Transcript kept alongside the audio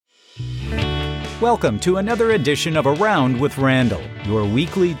Welcome to another edition of Around with Randall, your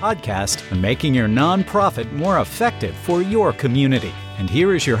weekly podcast on making your nonprofit more effective for your community. And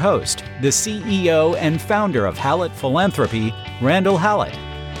here is your host, the CEO and founder of Hallett Philanthropy, Randall Hallett.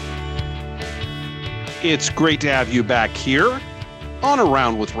 It's great to have you back here on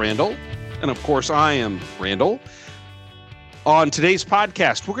Around with Randall. And of course, I am Randall. On today's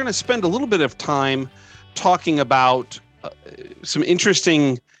podcast, we're going to spend a little bit of time talking about some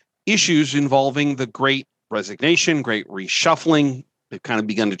interesting issues involving the Great Resignation, Great Reshuffling. They've kind of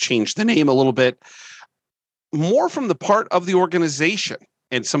begun to change the name a little bit, more from the part of the organization,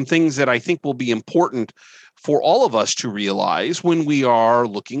 and some things that I think will be important for all of us to realize when we are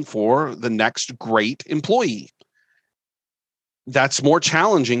looking for the next great employee. That's more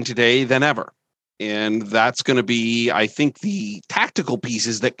challenging today than ever. And that's going to be, I think, the tactical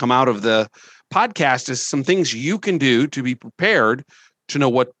pieces that come out of the podcast is some things you can do to be prepared to know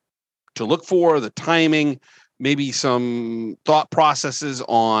what to look for, the timing, maybe some thought processes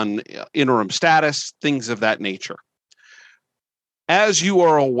on interim status, things of that nature. As you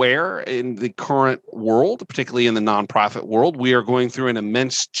are aware, in the current world, particularly in the nonprofit world, we are going through an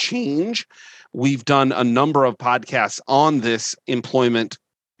immense change. We've done a number of podcasts on this employment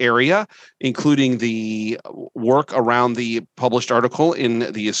area, including the work around the published article in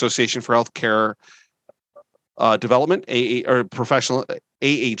the Association for Healthcare Development, Professional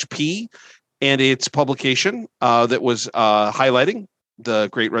AHP, and its publication that was highlighting the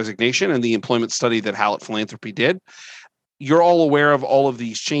Great Resignation and the employment study that Hallett Philanthropy did. You're all aware of all of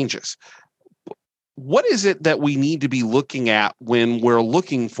these changes. What is it that we need to be looking at when we're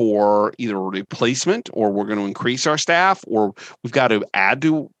looking for either a replacement, or we're going to increase our staff, or we've got to add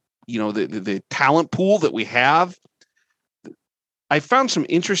to, the talent pool that we have? I found some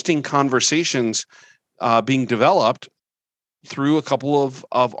interesting conversations being developed through a couple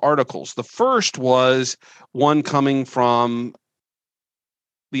of articles. The first was one coming from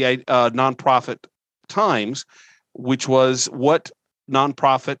the Nonprofit Times, which was what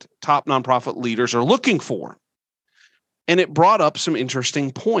top nonprofit leaders are looking for. And it brought up some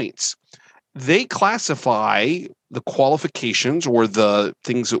interesting points. They classify the qualifications, or the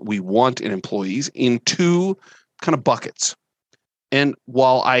things that we want in employees, in two kind of buckets. And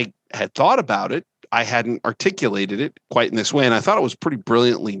while I had thought about it, I hadn't articulated it quite in this way, and I thought it was pretty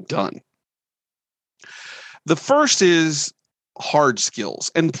brilliantly done. The first is hard skills.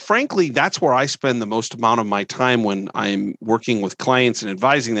 And frankly, that's where I spend the most amount of my time when I'm working with clients and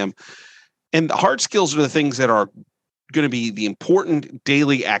advising them. And the hard skills are the things that are going to be the important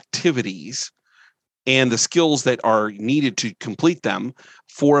daily activities and the skills that are needed to complete them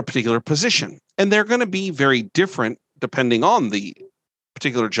for a particular position. And they're going to be very different depending on the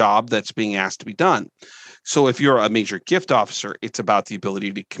particular job that's being asked to be done. So if you're a major gift officer, it's about the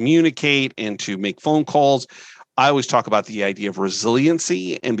ability to communicate and to make phone calls. I always talk about the idea of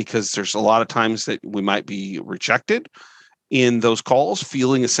resiliency, and because there's a lot of times that we might be rejected in those calls,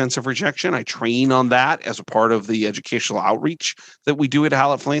 feeling a sense of rejection. I train on that as a part of the educational outreach that we do at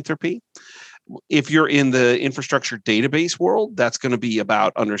Hallett Philanthropy. If you're in the infrastructure database world, that's going to be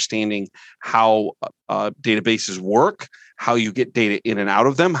about understanding how databases work, how you get data in and out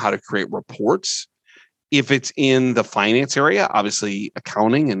of them, how to create reports. If it's in the finance area, obviously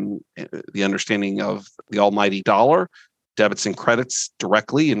accounting and the understanding of the almighty dollar, debits and credits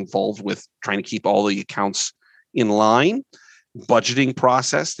directly involved with trying to keep all the accounts in line, budgeting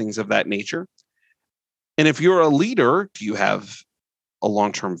process, things of that nature. And if you're a leader, do you have a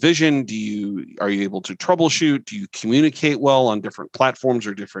long-term vision? Are you able to troubleshoot? Do you communicate well on different platforms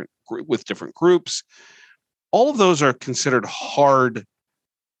or with different groups? All of those are considered hard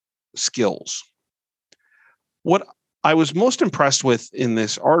skills. What I was most impressed with in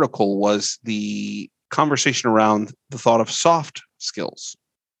this article was the conversation around the thought of soft skills.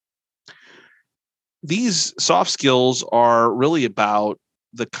 These soft skills are really about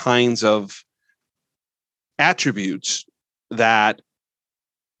the kinds of attributes that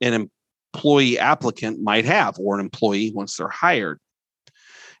an employee applicant might have, or an employee once they're hired.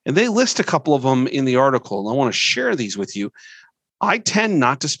 And they list a couple of them in the article, and I want to share these with you. I tend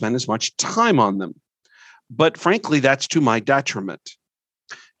not to spend as much time on them, but frankly, that's to my detriment.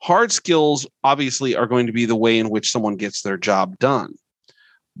 Hard skills obviously are going to be the way in which someone gets their job done,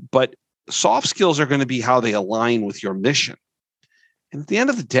 but soft skills are going to be how they align with your mission. And at the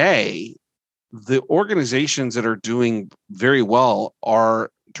end of the day, the organizations that are doing very well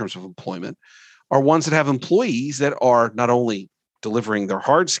in terms of employment, are ones that have employees that are not only delivering their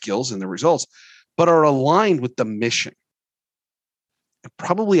hard skills and the results, but are aligned with the mission. And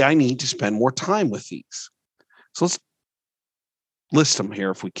probably I need to spend more time with these. So let's list them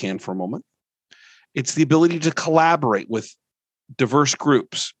here if we can for a moment. It's the ability to collaborate with diverse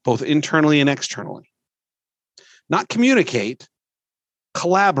groups, both internally and externally. Not communicate,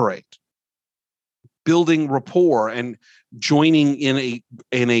 collaborate, building rapport and joining in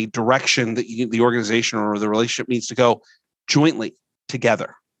a direction that the organization or the relationship needs to go jointly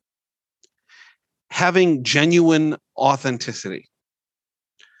together. Having genuine authenticity.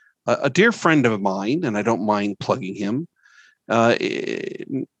 A dear friend of mine, and I don't mind plugging him,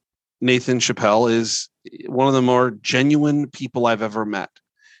 Nathan Chappelle, is one of the more genuine people I've ever met.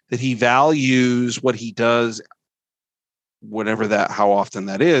 That he values what he does, how often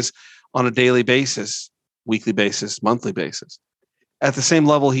that is, on a daily basis, weekly basis, monthly basis. At the same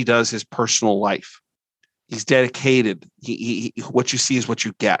level he does his personal life. He's dedicated. He what you see is what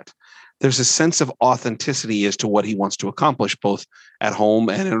you get. There's a sense of authenticity as to what he wants to accomplish, both at home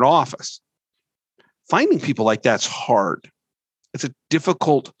and in an office. Finding people like that's hard. It's a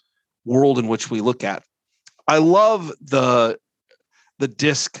difficult world in which we look at. I love the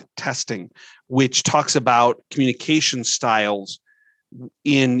DISC testing, which talks about communication styles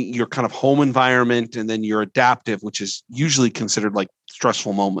in your kind of home environment, and then your adaptive, which is usually considered like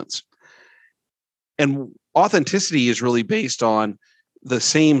stressful moments. And authenticity is really based on the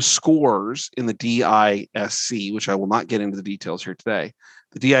same scores in the DISC, which I will not get into the details here today.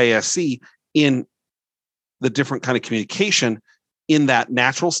 The DISC in the different kind of communication in that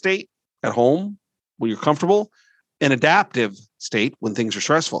natural state at home when you're comfortable, and adaptive state when things are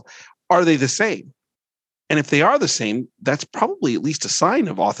stressful. Are they the same? And if they are the same, that's probably at least a sign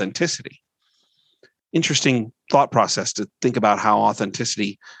of authenticity. Interesting thought process to think about how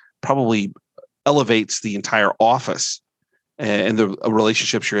authenticity probably elevates the entire office and the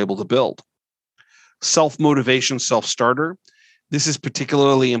relationships you're able to build. Self-motivation, self-starter. This is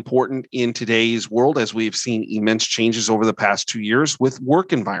particularly important in today's world as we've seen immense changes over the past 2 years with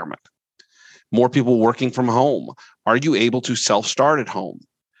work environment. More people working from home. Are you able to self-start at home?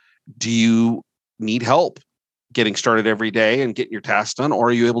 Do you need help getting started every day and getting your tasks done, or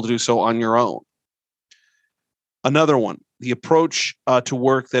are you able to do so on your own? Another one, the approach to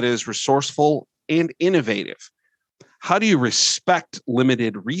work that is resourceful and innovative. How do you respect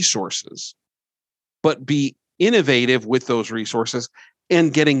limited resources, but be innovative with those resources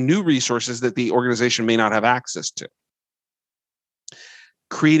and getting new resources that the organization may not have access to?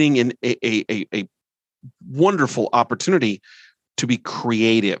 Creating a wonderful opportunity to be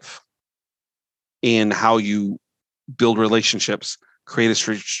creative in how you build relationships, create a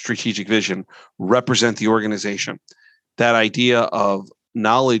strategic vision, represent the organization. That idea of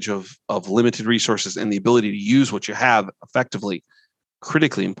knowledge of limited resources and the ability to use what you have effectively,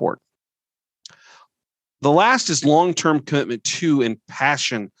 critically important. The last is long-term commitment to and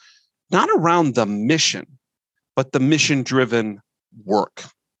passion, not around the mission, but the mission-driven work.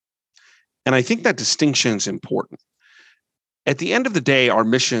 And I think that distinction is important. At the end of the day, our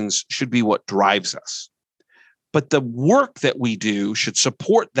missions should be what drives us. But the work that we do should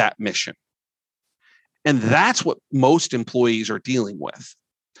support that mission. And that's what most employees are dealing with.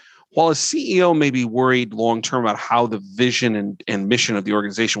 While a CEO may be worried long-term about how the vision and mission of the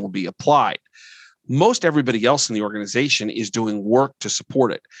organization will be applied, most everybody else in the organization is doing work to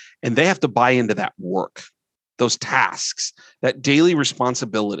support it. And they have to buy into that work, those tasks, that daily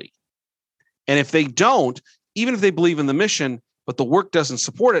responsibility. And if they don't, even if they believe in the mission, but the work doesn't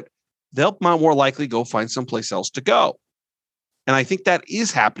support it, they'll more likely go find someplace else to go. And I think that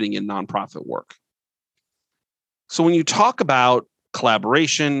is happening in nonprofit work. So when you talk about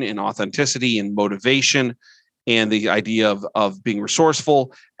collaboration and authenticity and motivation and the idea of being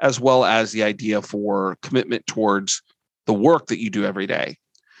resourceful, as well as the idea for commitment towards the work that you do every day,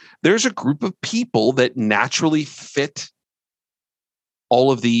 there's a group of people that naturally fit all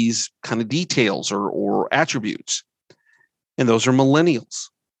of these kind of details or attributes. And those are millennials.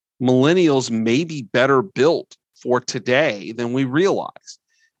 Millennials may be better built for today than we realize.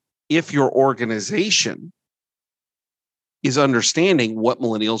 If your organization is understanding what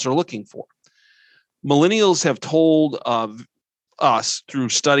millennials are looking for. Millennials have told us through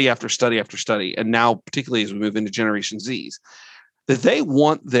study after study after study, and now particularly as we move into Generation Zs, that they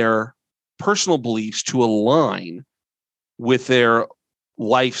want their personal beliefs to align with their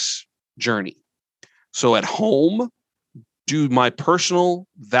life's journey. So at home, do my personal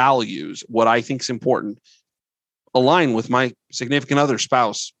values, what I think is important, align with my significant other,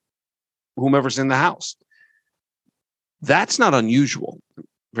 spouse, whomever's in the house? That's not unusual,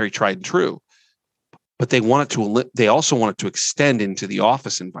 very tried and true. But they also want it to extend into the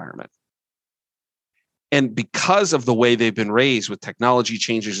office environment. And because of the way they've been raised with technology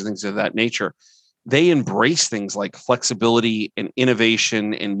changes and things of that nature, they embrace things like flexibility and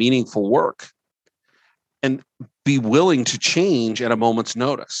innovation and meaningful work. and be willing to change at a moment's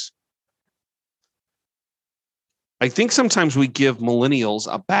notice. I think sometimes we give millennials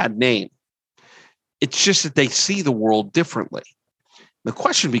a bad name. It's just that they see the world differently. The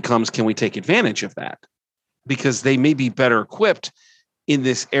question becomes, can we take advantage of that? Because they may be better equipped in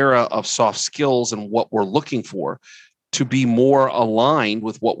this era of soft skills and what we're looking for to be more aligned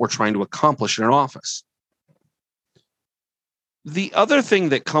with what we're trying to accomplish in an office. The other thing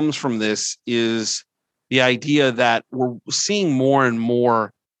that comes from this is the idea that we're seeing more and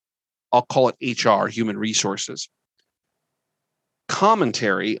more, I'll call it HR, human resources,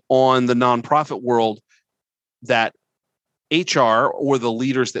 commentary on the nonprofit world that HR or the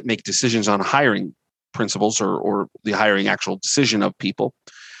leaders that make decisions on hiring principles or the hiring actual decision of people,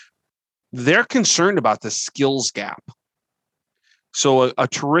 they're concerned about the skills gap. So a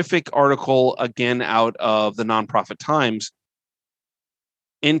terrific article, again, out of the Nonprofit Times,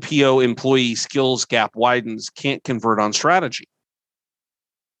 NPO employee skills gap widens, can't convert on strategy.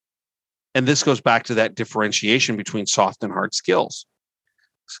 And this goes back to that differentiation between soft and hard skills.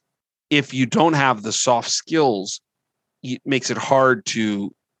 If you don't have the soft skills, it makes it hard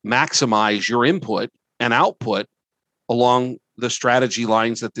to maximize your input and output along the strategy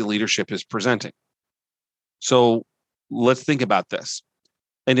lines that the leadership is presenting. So let's think about this.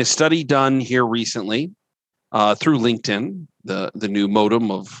 In a study done here recently through LinkedIn, the new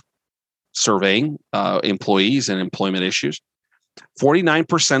modem of surveying employees and employment issues,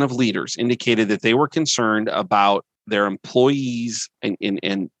 49% of leaders indicated that they were concerned about their employees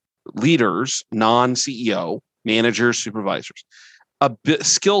and leaders, non-CEO, managers, supervisors,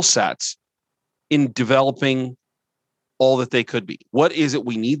 skill sets in developing all that they could be. What is it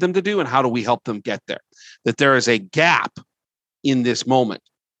we need them to do, and how do we help them get there? That there is a gap in this moment.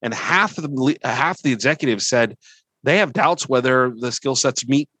 And half the executives said they have doubts whether the skill sets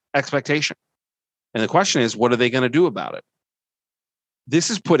meet expectation. And the question is, what are they going to do about it? This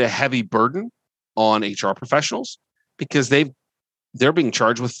has put a heavy burden on HR professionals because they're being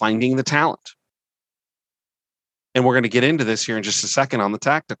charged with finding the talent. And we're going to get into this here in just a second on the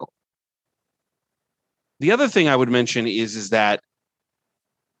tactical. The other thing I would mention is that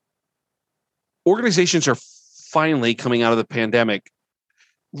organizations are finally coming out of the pandemic,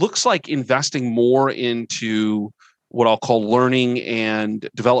 looks like investing more into what I'll call learning and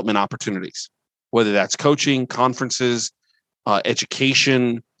development opportunities, whether that's coaching, conferences,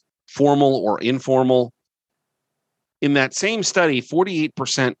 education, formal or informal. In that same study,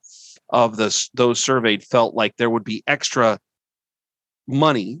 48% of those surveyed felt like there would be extra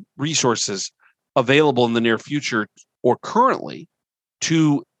money, resources available in the near future or currently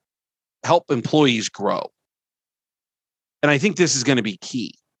to help employees grow. And I think this is going to be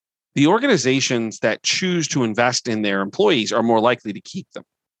key. The organizations that choose to invest in their employees are more likely to keep them.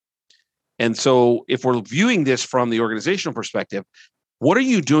 And so if we're viewing this from the organizational perspective, what are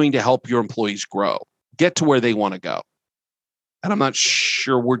you doing to help your employees grow, get to where they want to go? And I'm not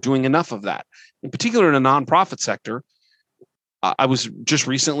sure we're doing enough of that. In particular, in the nonprofit sector, I was just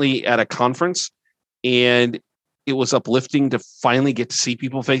recently at a conference, and it was uplifting to finally get to see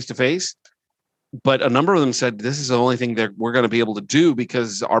people face to face. But a number of them said, this is the only thing that we're going to be able to do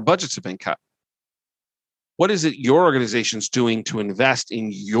because our budgets have been cut. What is it your organization's doing to invest in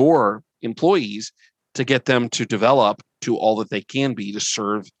your employees to get them to develop to all that they can be to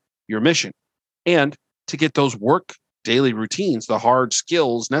serve your mission and to get those work daily routines, the hard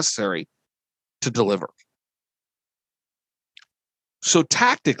skills necessary to deliver? So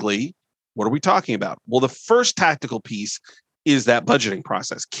tactically, what are we talking about? Well, the first tactical piece is that budgeting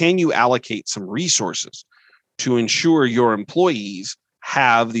process. Can you allocate some resources to ensure your employees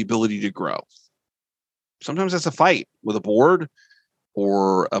have the ability to grow? Sometimes that's a fight with a board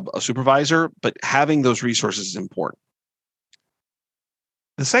or a supervisor, but having those resources is important.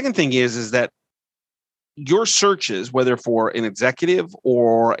 The second thing is that your searches, whether for an executive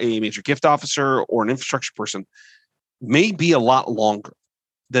or a major gift officer or an infrastructure person, may be a lot longer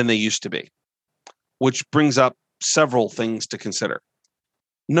than they used to be, which brings up several things to consider.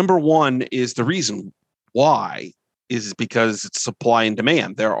 Number one is the reason why is because it's supply and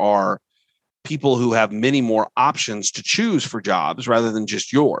demand. There are people who have many more options to choose for jobs rather than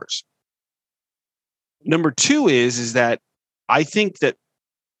just yours. Number two is that I think that,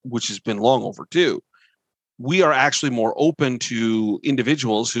 which has been long overdue, we are actually more open to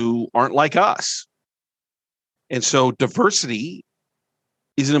individuals who aren't like us. And so diversity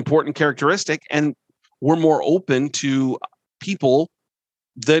is an important characteristic, and we're more open to people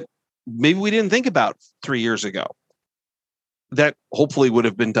that maybe we didn't think about 3 years ago. That hopefully would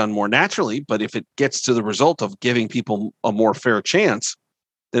have been done more naturally, but if it gets to the result of giving people a more fair chance,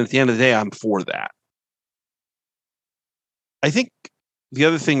 then at the end of the day, I'm for that. I think the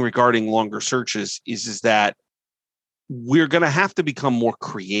other thing regarding longer searches is that we're going to have to become more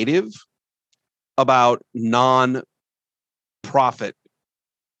creative about non-profit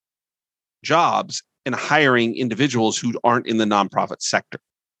jobs and hiring individuals who aren't in the nonprofit sector.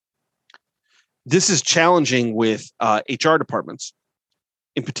 This is challenging with HR departments,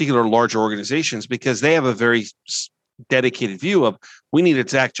 in particular larger organizations, because they have a very dedicated view of we need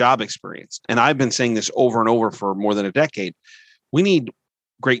exact job experience. And I've been saying this over and over for more than a decade. We need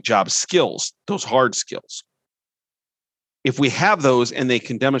great job skills, those hard skills. If we have those and they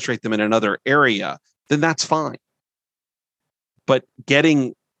can demonstrate them in another area, then that's fine. But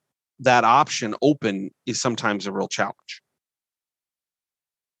getting that option open is sometimes a real challenge.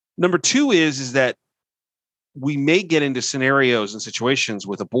 Number two is that we may get into scenarios and situations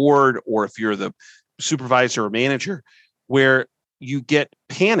with a board, or if you're the supervisor or manager, where you get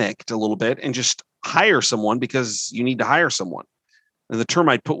panicked a little bit and just hire someone because you need to hire someone. And the term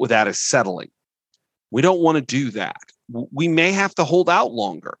I'd put with that is settling. We don't want to do that. We may have to hold out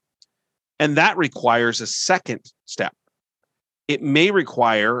longer. And that requires a second step. It may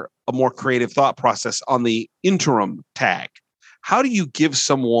require a more creative thought process on the interim tag. How do you give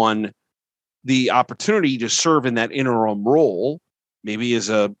someone the opportunity to serve in that interim role, maybe as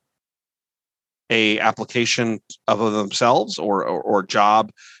a application of themselves or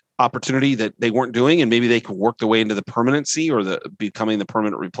job opportunity that they weren't doing, and maybe they could work their way into the permanency or the becoming the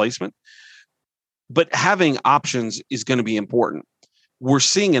permanent replacement. But having options is going to be important. We're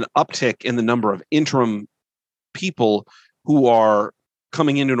seeing an uptick in the number of interim people who are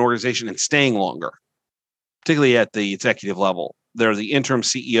coming into an organization and staying longer, particularly at the executive level. They're the interim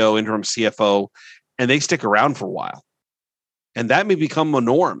CEO, interim CFO, and they stick around for a while. And that may become a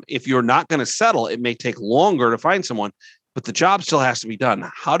norm. If you're not going to settle, it may take longer to find someone, but the job still has to be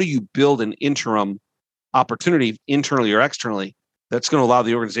done. How do you build an interim opportunity internally or externally that's going to allow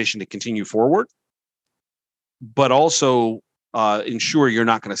the organization to continue forward, but also ensure you're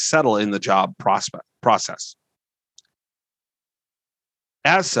not going to settle in the job process?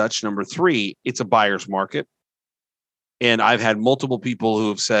 As such, number three, it's a buyer's market. And I've had multiple people who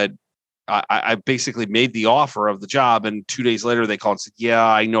have said, I basically made the offer of the job, and 2 days later they called and said, yeah,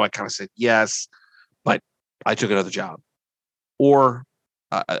 I know I kind of said yes, but I took another job. Or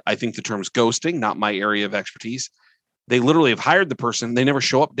I think the term is ghosting, not my area of expertise. They literally have hired the person. They never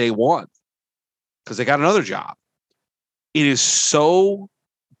show up day one because they got another job. It is so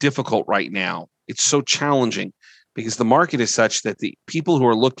difficult right now. It's so challenging because the market is such that the people who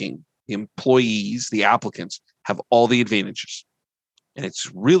are looking, the employees, the applicants, have all the advantages. And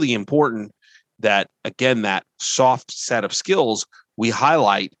it's really important that, again, that soft set of skills we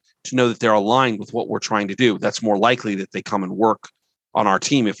highlight to know that they're aligned with what we're trying to do. That's more likely that they come and work on our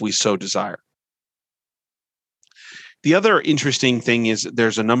team if we so desire. The other interesting thing is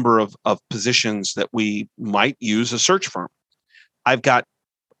there's a number of positions that we might use a search firm. I've got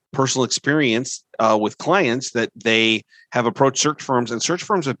personal experience with clients that they have approached search firms, and search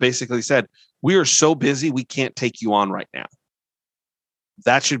firms have basically said, we are so busy, we can't take you on right now.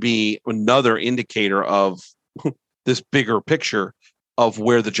 That should be another indicator of this bigger picture of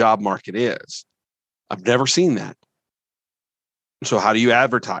where the job market is. I've never seen that. So how do you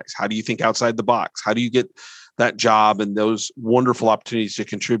advertise? How do you think outside the box? How do you get that job and those wonderful opportunities to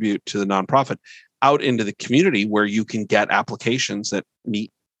contribute to the nonprofit out into the community where you can get applications that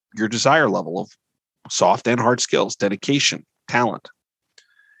meet your desire level of soft and hard skills, dedication, talent?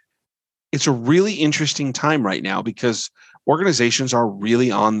 It's a really interesting time right now because organizations are really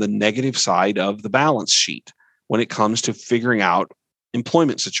on the negative side of the balance sheet when it comes to figuring out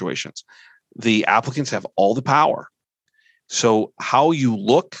employment situations. The applicants have all the power. So how you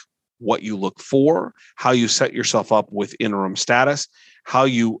look, what you look for, how you set yourself up with interim status, how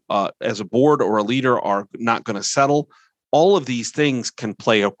you, as a board or a leader, are not going to settle, all of these things can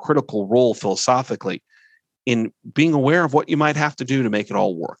play a critical role philosophically in being aware of what you might have to do to make it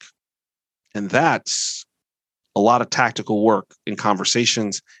all work. And that's a lot of tactical work in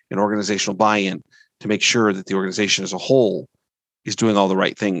conversations and organizational buy-in to make sure that the organization as a whole is doing all the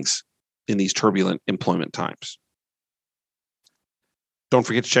right things in these turbulent employment times. Don't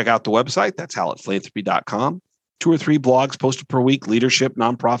forget to check out the website. That's hallettphilanthropy.com. 2 or 3 blogs posted per week, leadership,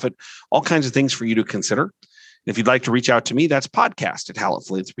 nonprofit, all kinds of things for you to consider. And if you'd like to reach out to me, that's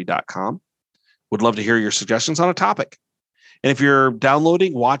podcast@hallettphilanthropy.com. Would love to hear your suggestions on a topic. And if you're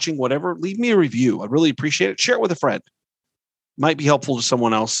downloading, watching, whatever, leave me a review. I'd really appreciate it. Share it with a friend. Might be helpful to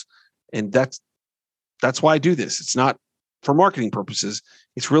someone else. And that's why I do this. It's not for marketing purposes.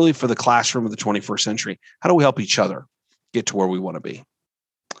 It's really for the classroom of the 21st century. How do we help each other get to where we want to be?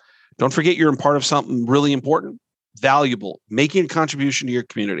 Don't forget you're a part of something really important. valuable, making a contribution to your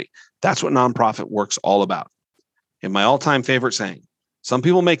community. That's what nonprofit work's all about. And my all-time favorite saying, some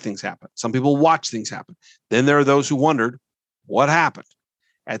people make things happen. Some people watch things happen. Then there are those who wondered what happened.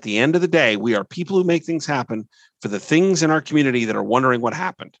 At the end of the day, we are people who make things happen for the things in our community that are wondering what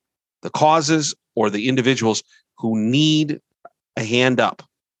happened, the causes or the individuals who need a hand up.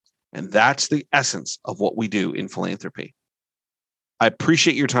 And that's the essence of what we do in philanthropy. I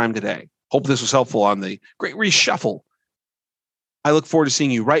appreciate your time today. Hope this was helpful on the Great Reshuffle. I look forward to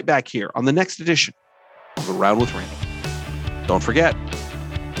seeing you right back here on the next edition of Around with Randall. Don't forget,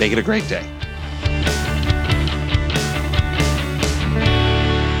 make it a great day.